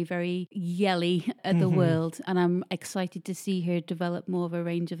angry, very yelly at the world. And I'm excited to see her develop more of a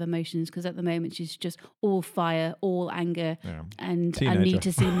range of emotions because at the moment, she's just all fire, all anger. Yeah. And Teenager. I need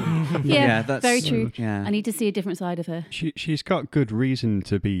to see... That's very true. Yeah. I need to see a different side of her. She's got good reason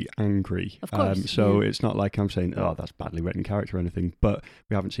to be angry. Of course. So it's not like I'm saying, oh, that's badly written character or anything, but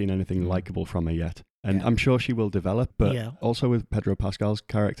we haven't seen anything likable from her yet. And I'm sure she will develop, but also with Pedro Pascal's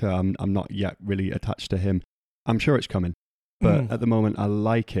character, I'm not yet really attached to him. I'm sure it's coming, but at the moment I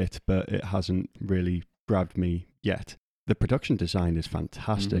like it, but it hasn't really grabbed me yet. The production design is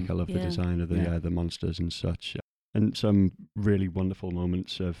fantastic. I love the design of the monsters and such. And some really wonderful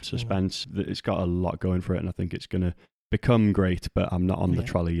moments of suspense. It's got a lot going for it, and I think it's going to become great, but I'm not on the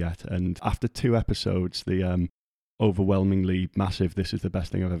trolley yet. And after 2 episodes, the overwhelmingly massive, this is the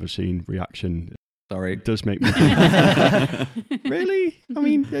best thing I've ever seen reaction... Sorry. It does make me... Really? I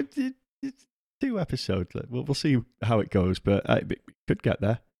mean, it's 2 episodes. We'll see how it goes, but it could get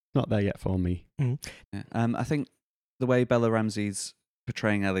there. Not there yet for me. Yeah. I think the way Bella Ramsey's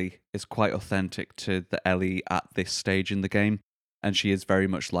portraying Ellie is quite authentic to the Ellie at this stage in the game, and she is very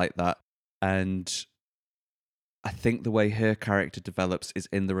much like that. And I think the way her character develops is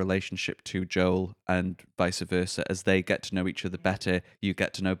in the relationship to Joel and vice versa. As they get to know each other better, you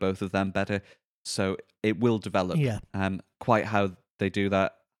get to know both of them better. So it will develop. Yeah. Quite how they do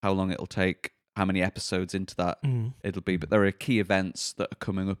that, how long it'll take, how many episodes into that it'll be. But there are key events that are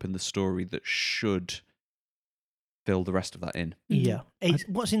coming up in the story that should fill the rest of that in. Yeah.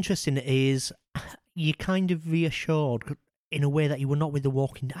 What's interesting is you're kind of reassured in a way that you were not with The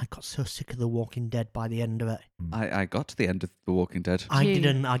Walking Dead. I got so sick of The Walking Dead by the end of it. I got to the end of The Walking Dead. I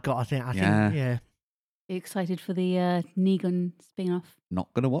didn't. I think, yeah. Are you excited for the Negan spin-off?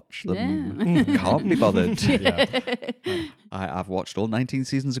 Not going to watch them. Yeah. Can't be bothered. I've watched all 19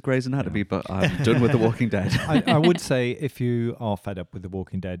 seasons of Grey's Anatomy, but I'm done with The Walking Dead. I would say if you are fed up with The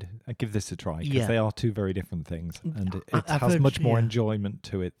Walking Dead, give this a try, because they are 2 very different things. And it has much more enjoyment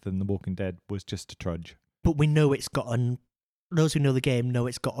to it than The Walking Dead was just a trudge. But we know it's got those who know the game know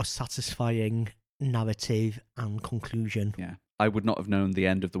it's got a satisfying narrative and conclusion. Yeah. I would not have known the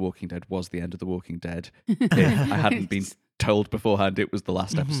end of The Walking Dead was the end of The Walking Dead if I hadn't been told beforehand it was the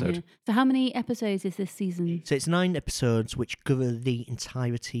last episode. Yeah. So how many episodes is this season? So it's 9 episodes which cover the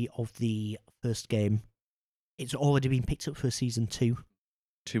entirety of the first game. It's already been picked up for season 2.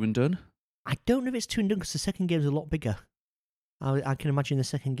 2 and done? I don't know if it's 2 and done because the second game is a lot bigger. I can imagine the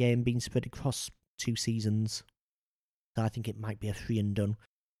second game being spread across 2 seasons. So I think it might be a 3 and done.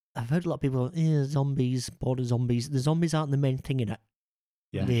 I've heard a lot of people, zombies, border zombies. The zombies aren't the main thing in it.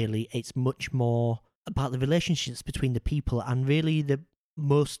 Yeah. Really, it's much more about the relationships between the people, and really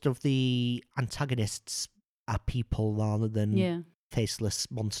most of the antagonists are people rather than faceless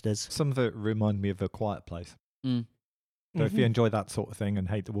monsters. Some of it remind me of A Quiet Place. Mm. So if you enjoy that sort of thing and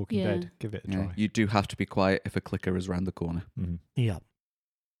hate The Walking Dead, give it a try. You do have to be quiet if a clicker is round the corner. Mm-hmm. Yeah.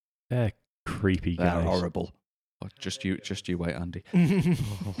 They're creepy guys. They're horrible. Oh, just you wait, Andy.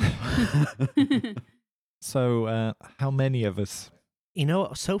 So how many of us... You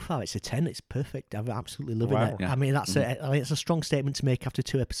know, so far it's a 10. It's perfect. I'm absolutely loving Wow. it. Yeah. I mean, it's a strong statement to make after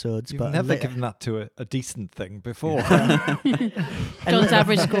 2 episodes. You've but never given that to a decent thing before. John's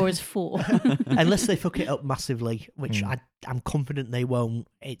average score is 4. Unless they fuck it up massively, which I'm confident they won't.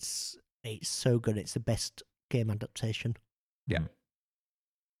 It's so good. It's the best game adaptation. Yeah.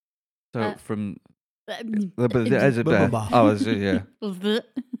 So from... yeah.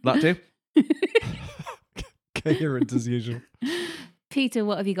 That too? Coherent as usual. Peter,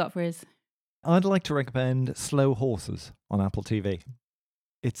 what have you got for us? I'd like to recommend Slow Horses on Apple TV.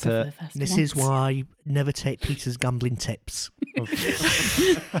 It's Go for a... the first This one. is why never take Peter's gambling tips.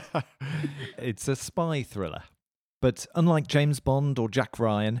 It's a spy thriller. But unlike James Bond or Jack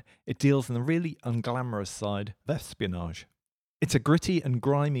Ryan, it deals in the really unglamorous side of espionage. It's a gritty and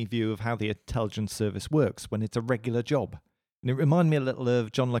grimy view of how the intelligence service works when it's a regular job. And it reminded me a little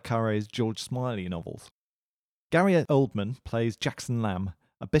of John le Carré's George Smiley novels. Gary Oldman plays Jackson Lamb,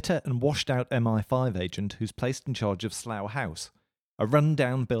 a bitter and washed-out MI5 agent who's placed in charge of Slough House, a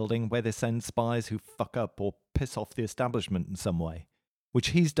run-down building where they send spies who fuck up or piss off the establishment in some way,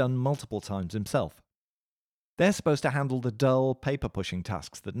 which he's done multiple times himself. They're supposed to handle the dull, paper-pushing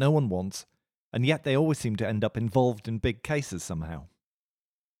tasks that no one wants, and yet they always seem to end up involved in big cases somehow.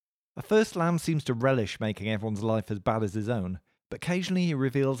 At first, Lamb seems to relish making everyone's life as bad as his own, but occasionally he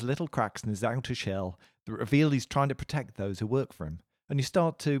reveals little cracks in his outer shell that reveal he's trying to protect those who work for him, and you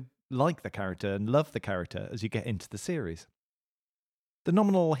start to like the character and love the character as you get into the series. The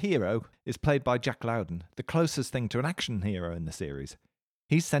nominal hero is played by Jack Lowden, the closest thing to an action hero in the series.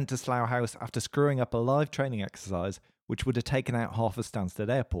 He's sent to Slough House after screwing up a live training exercise which would have taken out half of Stansted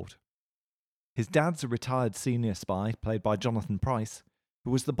Airport. His dad's a retired senior spy, played by Jonathan Pryce,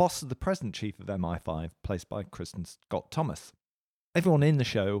 who was the boss of the present chief of MI5, played by Kristen Scott Thomas. Everyone in the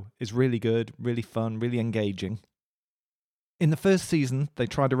show is really good, really fun, really engaging. In the first season, they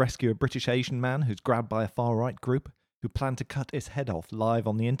try to rescue a British Asian man who's grabbed by a far-right group who plan to cut his head off live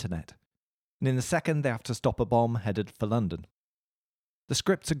on the internet. And in the second, they have to stop a bomb headed for London. The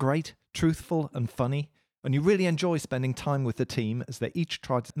scripts are great, truthful and funny, and you really enjoy spending time with the team as they each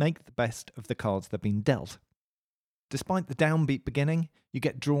try to make the best of the cards they've been dealt. Despite the downbeat beginning, you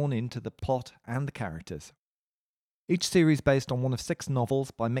get drawn into the plot and the characters. Each series based on one of 6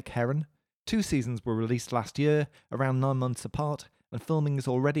 novels by Mick Herron. 2 seasons were released last year, around 9 months apart, and filming is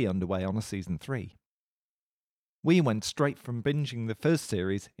already underway on a season 3. We went straight from binging the first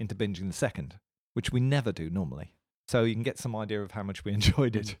series into binging the second, which we never do normally. So you can get some idea of how much we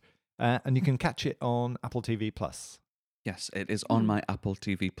enjoyed it. And you can catch it on Apple TV+. Yes, it is on my Apple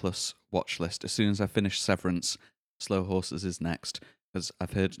TV Plus watch list. As soon as I finish Severance, Slow Horses is next, because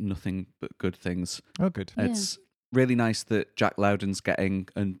I've heard nothing but good things. Oh, good. It's really nice that Jack Lowden's getting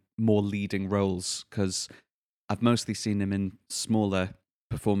more leading roles, because I've mostly seen him in smaller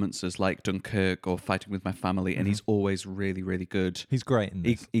performances like Dunkirk or Fighting With My Family, and he's always really, really good. He's great in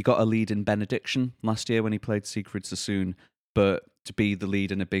this. He got a lead in Benediction last year when he played Siegfried Sassoon, but to be the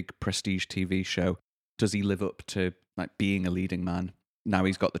lead in a big prestige TV show, does he live up to like being a leading man? Now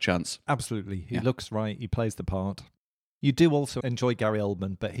he's got the chance. Absolutely. He looks right. He plays the part. You do also enjoy Gary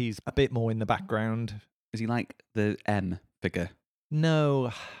Oldman, but he's a bit more in the background. Is he like the M figure?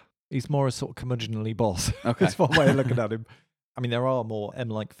 No, he's more a sort of curmudgeonly boss. Okay. That's one way of looking at him. I mean, there are more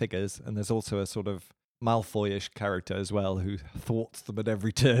M-like figures, and there's also a sort of Malfoy-ish character as well who thwarts them at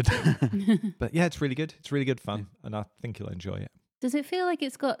every turn. But yeah, it's really good. It's really good fun, and I think you'll enjoy it. Does it feel like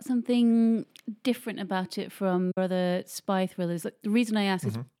it's got something different about it from other spy thrillers? Like, the reason I ask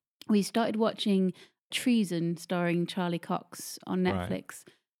is we started watching Treason starring Charlie Cox on Netflix.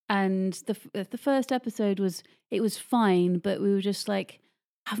 Right. And the first episode was fine, but we were just like,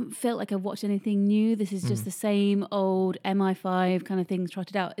 I haven't felt like I've watched anything new. This is just the same old MI5 kind of things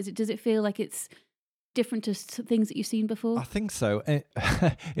trotted out. Does it feel like it's different to things that you've seen before? I think so.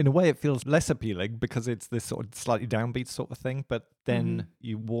 In a way, it feels less appealing because it's this sort of slightly downbeat sort of thing, but then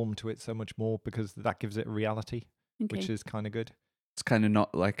you warm to it so much more because that gives it a reality, which is kind of good. It's kind of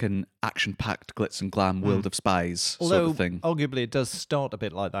not like an action-packed glitz and glam World of Spies sort of thing. Arguably, it does start a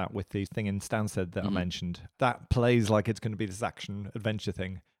bit like that with the thing in Stansted that I mentioned. That plays like it's going to be this action-adventure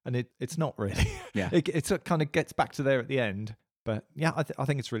thing, and it's not really. Yeah. It kind of gets back to there at the end. But yeah, I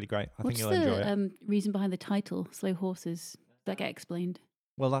think it's really great. I think you'll enjoy it. What's the reason behind the title, Slow Horses? Does that get explained?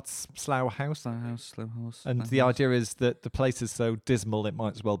 Well, that's Slough House. Slough House. And the idea is that the place is so dismal it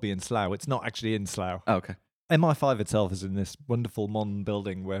might as well be in Slough. It's not actually in Slough. Oh, okay. MI5 itself is in this wonderful modern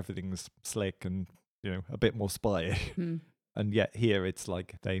building where everything's slick and, a bit more spy. And yet here it's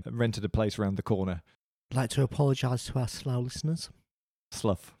like they rented a place around the corner. I'd like to apologise to our Slough listeners.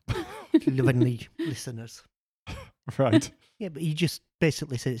 Slough. Lovely listeners. Right. Yeah, but you just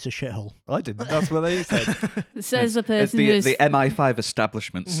basically said it's a shithole. I didn't. That's what they said. Says the It's person the, who's... the MI5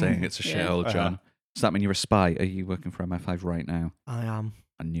 establishment saying it's a Yeah. shithole, John. Does that mean you're a spy? Are you working for MI5 right now? I am.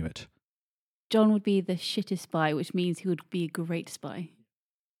 I knew it. John would be the shittest spy, which means he would be a great spy.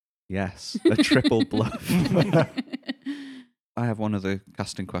 Yes, a triple bluff. I have one other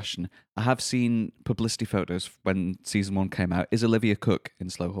casting question. I have seen publicity photos when season 1 came out. Is Olivia Cook in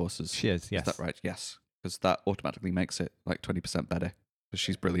Slow Horses? She is, yes. Is that right? Yes. Because that automatically makes it like 20% better. Because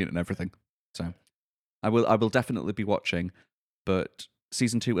she's brilliant in everything. So I will definitely be watching. But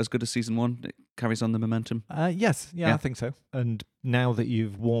season 2, as good as season 1, it carries on the momentum. Yes, Yeah. I think so. And now that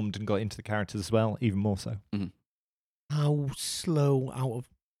you've warmed and got into the characters as well, even more so. How slow out of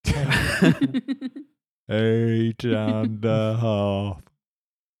 10? 8.5.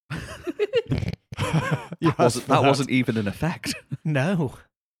 That wasn't even an effect. No.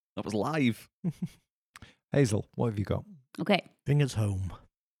 That was live. Hazel, what have you got? Okay. Bring us home.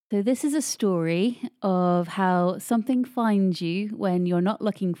 So this is a story of how something finds you when you're not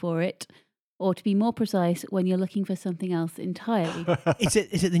looking for it, or to be more precise, when you're looking for something else entirely. Is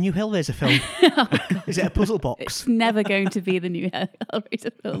it the new Hellraiser film? Oh, God. Is it a puzzle It's box? never going to be the new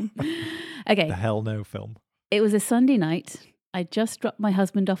Hellraiser film. Okay. The Hell No film. It was a Sunday night. I just dropped my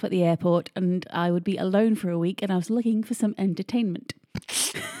husband off at the airport and I would be alone for a week and I was looking for some entertainment.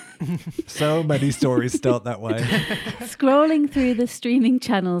 So many stories start that way. Scrolling through the streaming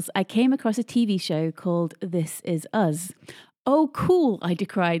channels, I came across a TV show called This Is Us. Oh, cool, I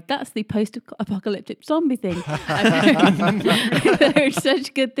decried. That's the post-apocalyptic zombie thing I've heard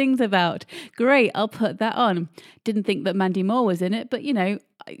such good things about. Great, I'll put that on. Didn't think that Mandy Moore was in it, but,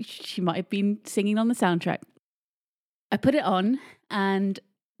 she might have been singing on the soundtrack. I put it on, and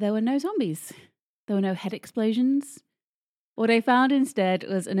there were no zombies. There were no head explosions. What I found instead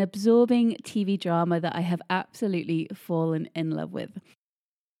was an absorbing TV drama that I have absolutely fallen in love with.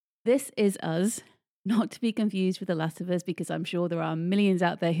 This Is Us, not to be confused with The Last of Us, because I'm sure there are millions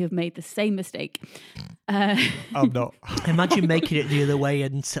out there who have made the same mistake. I'm not. Imagine making it the other way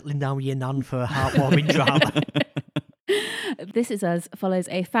and settling down with your nan for a heartwarming drama. This Is Us follows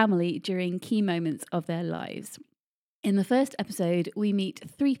a family during key moments of their lives. In the first episode, we meet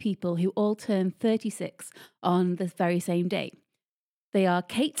 3 people who all turn 36 on the very same day. They are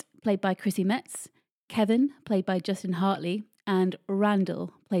Kate, played by Chrissy Metz, Kevin, played by Justin Hartley, and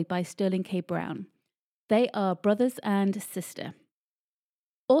Randall, played by Sterling K. Brown. They are brothers and sister.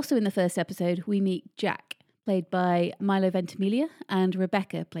 Also in the first episode, we meet Jack, played by Milo Ventimiglia, and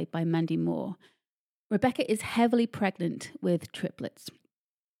Rebecca, played by Mandy Moore. Rebecca is heavily pregnant with triplets.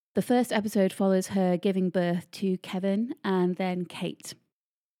 The first episode follows her giving birth to Kevin and then Kate.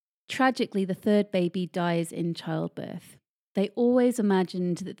 Tragically, the third baby dies in childbirth. They always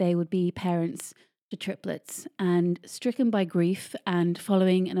imagined that they would be parents to triplets, and stricken by grief and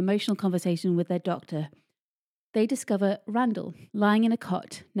following an emotional conversation with their doctor, they discover Randall lying in a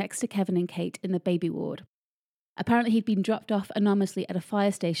cot next to Kevin and Kate in the baby ward. Apparently, he'd been dropped off anonymously at a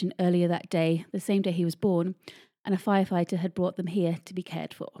fire station earlier that day, the same day he was born, and a firefighter had brought them here to be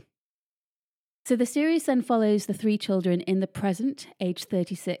cared for. So the series then follows the 3 children in the present, age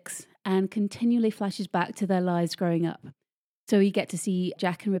 36, and continually flashes back to their lives growing up. So we get to see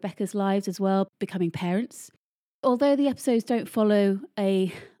Jack and Rebecca's lives as well, becoming parents. Although the episodes don't follow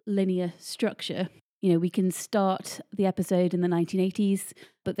a linear structure, we can start the episode in the 1980s,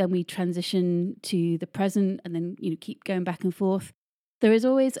 but then we transition to the present and then, keep going back and forth. There is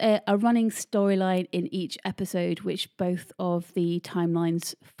always a running storyline in each episode, which both of the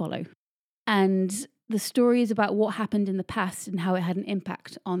timelines follow. And the story is about what happened in the past and how it had an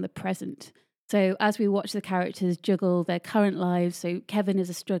impact on the present. So as we watch the characters juggle their current lives, so Kevin is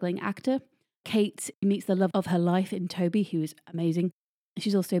a struggling actor. Kate meets the love of her life in Toby, who is amazing.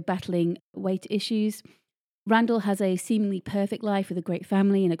 She's also battling weight issues. Randall has a seemingly perfect life with a great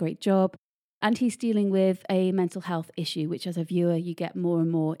family and a great job. And he's dealing with a mental health issue, which as a viewer, you get more and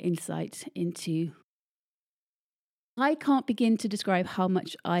more insight into. I can't begin to describe how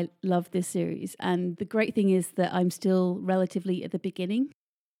much I love this series. And the great thing is that I'm still relatively at the beginning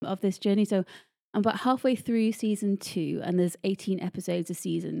of this journey. So I'm about halfway through season 2, and there's 18 episodes a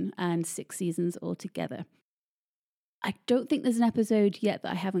season and 6 seasons altogether. I don't think there's an episode yet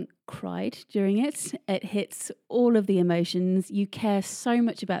that I haven't cried during it. It hits all of the emotions. You care so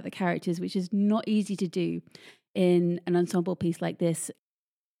much about the characters, which is not easy to do in an ensemble piece like this.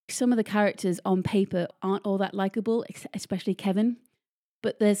 Some of the characters on paper aren't all that likable, especially Kevin,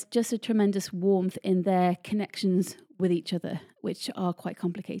 but there's just a tremendous warmth in their connections with each other, which are quite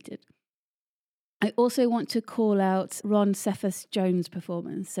complicated. I also want to call out Ron Cephas-Jones'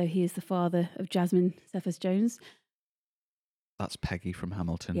 performance. So he is the father of Jasmine Cephas-Jones. That's Peggy from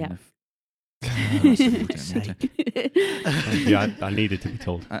Hamilton. Yeah. Yeah, I needed to be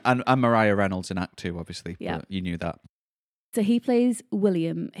told. And Mariah Reynolds in Act 2, obviously. Yeah. But you knew that. So he plays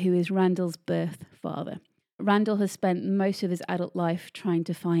William, who is Randall's birth father. Randall has spent most of his adult life trying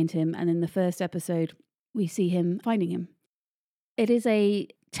to find him, and in the first episode, we see him finding him. It is a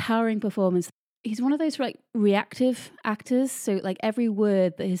towering performance. He's one of those reactive actors, so every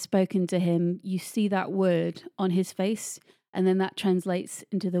word that is spoken to him, you see that word on his face, and then that translates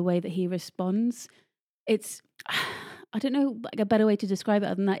into the way that he responds. It's, I don't know a better way to describe it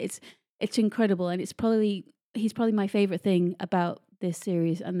other than that. It's incredible, and he's probably my favorite thing about this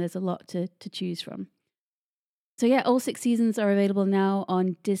series, and there's a lot to choose from. So yeah, all 6 seasons are available now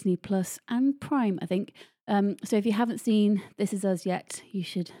on Disney Plus and Prime, I think. So if you haven't seen This Is Us yet, you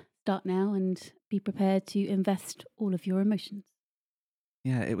should start now and be prepared to invest all of your emotions.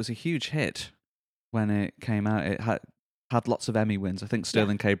 Yeah, it was a huge hit when it came out. It had lots of Emmy wins. I think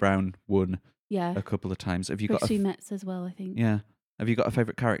Sterling K. Brown won a couple of times. Have you got Sue Metz as well, I think. Yeah. Have you got a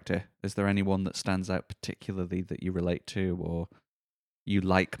favourite character? Is there anyone that stands out particularly that you relate to or you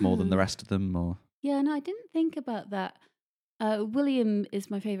like more than the rest of them? Or Yeah, no, I didn't think about that. William is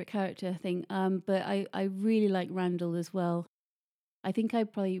my favourite character, I think, but I really like Randall as well. I think I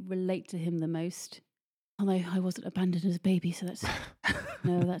probably relate to him the most. Although I wasn't abandoned as a baby, so that's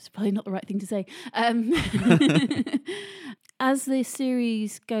that's probably not the right thing to say. As the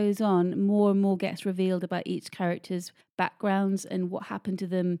series goes on, more and more gets revealed about each character's backgrounds and what happened to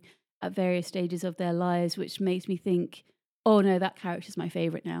them at various stages of their lives, which makes me think, oh no, that character's my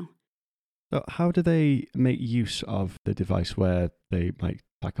favourite now. So how do they make use of the device where they might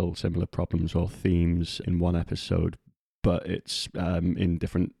tackle similar problems or themes in one episode, but it's in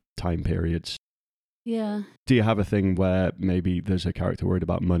different time periods? Yeah. Do you have a thing where maybe there's a character worried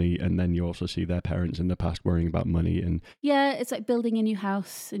about money and then you also see their parents in the past worrying about money? And yeah, it's like building a new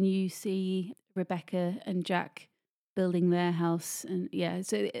house and you see Rebecca and Jack building their house. And yeah,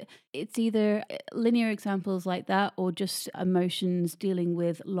 so it's either linear examples like that or just emotions dealing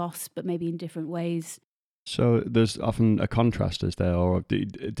with loss, but maybe in different ways. So there's often a contrast, is there? Or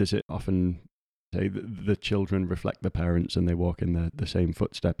does it often say the children reflect the parents and they walk in the same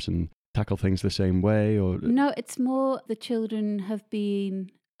footsteps and tackle things the same way? Or no, it's more the children have been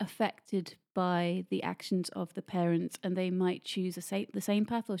affected by the actions of the parents and they might choose the same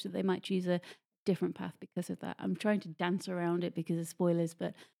path or they might choose a different path because of that. I'm trying to dance around it because of spoilers,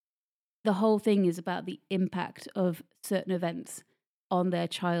 but the whole thing is about the impact of certain events on their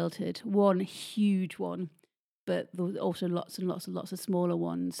childhood. One huge one, but there's also lots and lots and lots of smaller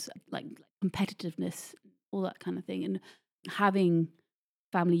ones, like competitiveness, all that kind of thing. And having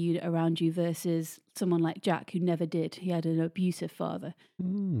family unit around you versus someone like Jack who never did. He had an abusive father.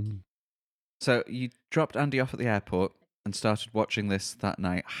 So you dropped Andy off at the airport and started watching this that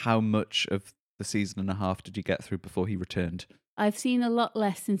night. How much of the season and a half did you get through before he returned? I've seen a lot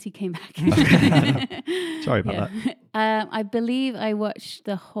less since he came back. Sorry about that. I believe I watched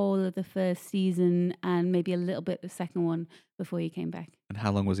the whole of the first season and maybe a little bit the second one before he came back. And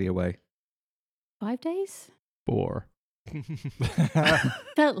how long was he away? 5 days? 4.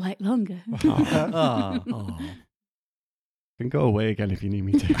 Felt like longer. Can go away again if you need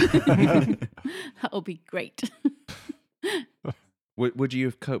me to. That'll be great. Would you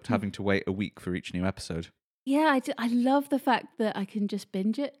have coped having to wait a week for each new episode? Yeah, I love the fact that I can just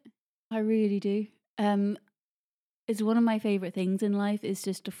binge it. I really do. It's one of my favourite things in life is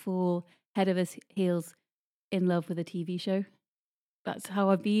just to fall head over heels in love with a TV show. That's how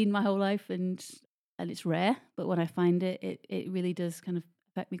I've been my whole life, and it's rare, but when I find it, it really does kind of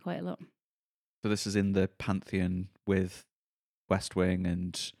affect me quite a lot. So this is in the pantheon with West Wing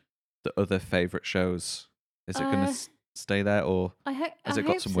and the other favourite shows. Is it going to stay there, or has it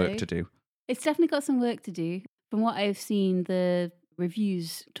got some work to do? It's definitely got some work to do. From what I've seen, the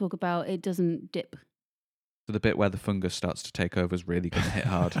reviews talk about it doesn't dip. So the bit where the fungus starts to take over is really going to hit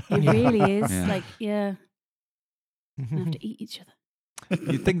hard. It really is. Yeah. We have to eat each other.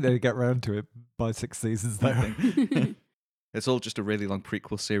 You'd think they'd get round to it by 6 seasons, though. It's all just a really long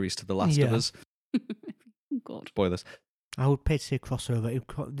prequel series to The Last of Us. God. Spoilers. I would pay to see a crossover.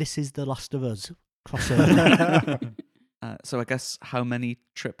 This is The Last of Us crossover. So I guess how many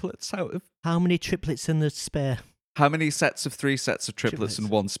triplets out of... How many triplets in the spare? How many sets of 3 sets of triplets and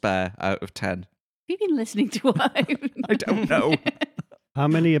 1 spare out of 10? Have you been listening to what I don't know. How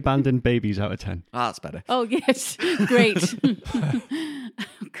many abandoned babies out of 10? That's better. Oh, yes. Great. Oh,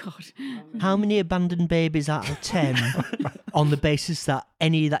 God. How many abandoned babies out of 10 on the basis that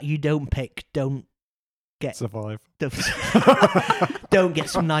any that you don't pick don't get... Survive. Don't get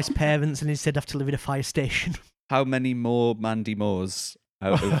some nice parents and instead have to live in a fire station? How many more Mandy Moores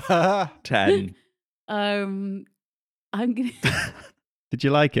out of 10? I'm going to... Did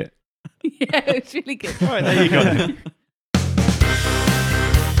you like it? Yeah, it was really good. All right, there you go then.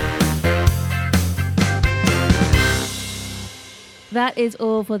 That is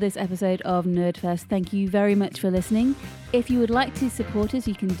all for this episode of Nerdfest. Thank you very much for listening. If you would like to support us,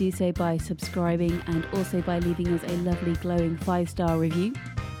 you can do so by subscribing and also by leaving us a lovely glowing 5-star review.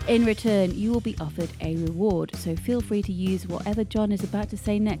 In return, you will be offered a reward, so feel free to use whatever John is about to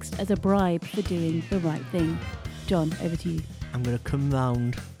say next as a bribe for doing the right thing. John, over to you. I'm going to come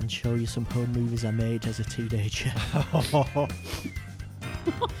round and show you some home movies I made as a teenager.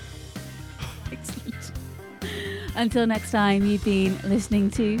 Excellent. Until next time, you've been listening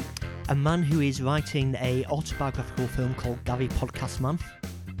to... A man who is writing a autobiographical film called Gary Podcast Man.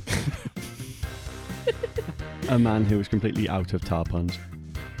 A man who was completely out of tar puns.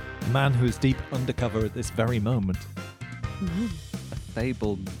 A man who is deep undercover at this very moment. A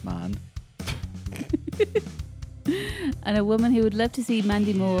Fabelman. And a woman who would love to see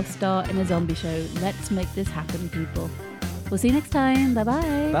Mandy Moore star in a zombie show. Let's make this happen, people. We'll see you next time.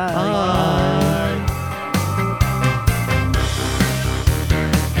 Bye-bye. Bye.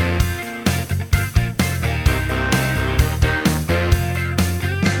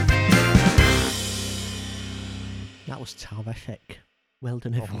 That was TARiffic. Well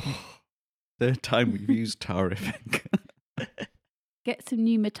done, everyone. Third time we've used TARiffic. Get some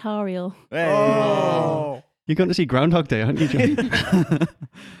new material. Hey. You're going to see Groundhog Day, aren't you, John?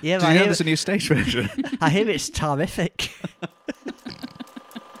 Yeah, Do you know there's a new stage version? I hear it's TARiffic.